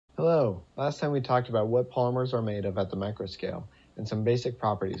Hello! Last time we talked about what polymers are made of at the microscale and some basic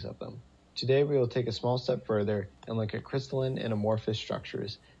properties of them. Today we will take a small step further and look at crystalline and amorphous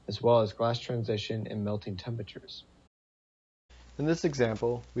structures, as well as glass transition and melting temperatures. In this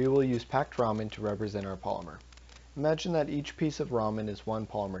example, we will use packed ramen to represent our polymer. Imagine that each piece of ramen is one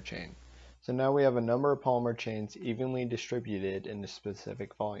polymer chain. So now we have a number of polymer chains evenly distributed in a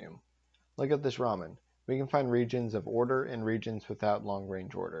specific volume. Look at this ramen. We can find regions of order and regions without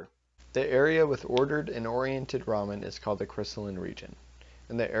long-range order. The area with ordered and oriented ramen is called the crystalline region,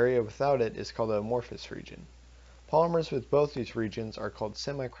 and the area without it is called the amorphous region. Polymers with both these regions are called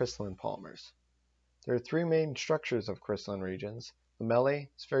semicrystalline polymers. There are three main structures of crystalline regions: lamellae,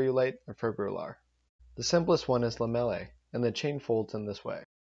 spherulite, and fibrillar. The simplest one is lamellae, and the chain folds in this way.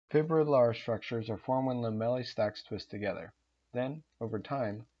 Fibrillar structures are formed when lamellae stacks twist together. Then, over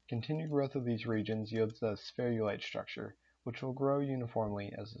time, continued growth of these regions yields a spherulite structure, which will grow uniformly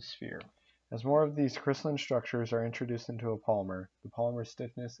as a sphere. As more of these crystalline structures are introduced into a polymer, the polymer's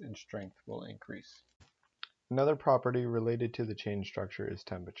stiffness and strength will increase. Another property related to the chain structure is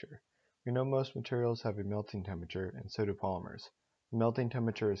temperature. We know most materials have a melting temperature, and so do polymers. The melting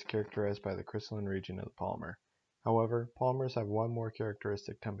temperature is characterized by the crystalline region of the polymer. However, polymers have one more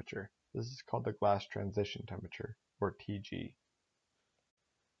characteristic temperature. This is called the glass transition temperature, or TG.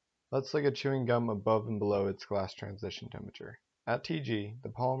 Let's look at chewing gum above and below its glass transition temperature. At TG, the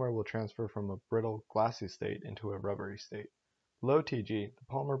polymer will transfer from a brittle, glassy state into a rubbery state. Below TG, the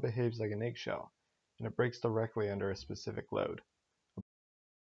polymer behaves like an eggshell, and it breaks directly under a specific load.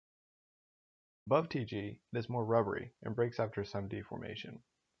 Above TG, it is more rubbery and breaks after some deformation.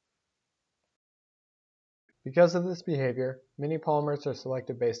 Because of this behavior, many polymers are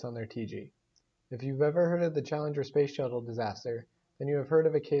selected based on their TG. If you've ever heard of the Challenger space shuttle disaster, then you have heard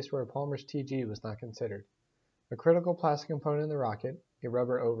of a case where a polymer's TG was not considered. A critical plastic component in the rocket, a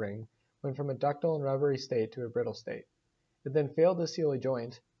rubber O-ring, went from a ductile and rubbery state to a brittle state. It then failed to seal a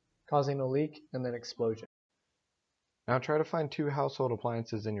joint, causing a leak and then explosion. Now try to find two household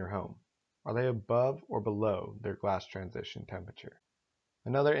appliances in your home. Are they above or below their glass transition temperature?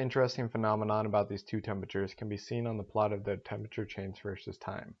 Another interesting phenomenon about these two temperatures can be seen on the plot of the temperature change versus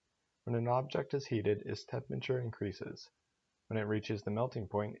time. When an object is heated, its temperature increases. When it reaches the melting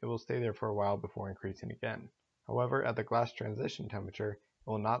point, it will stay there for a while before increasing again. However, at the glass transition temperature, it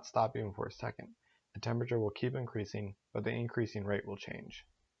will not stop even for a second. The temperature will keep increasing, but the increasing rate will change.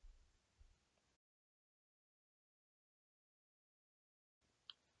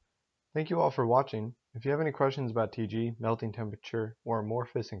 Thank you all for watching. If you have any questions about TG, melting temperature, or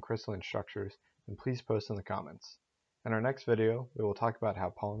amorphous and crystalline structures, then please post in the comments. In our next video, we will talk about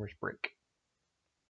how polymers break.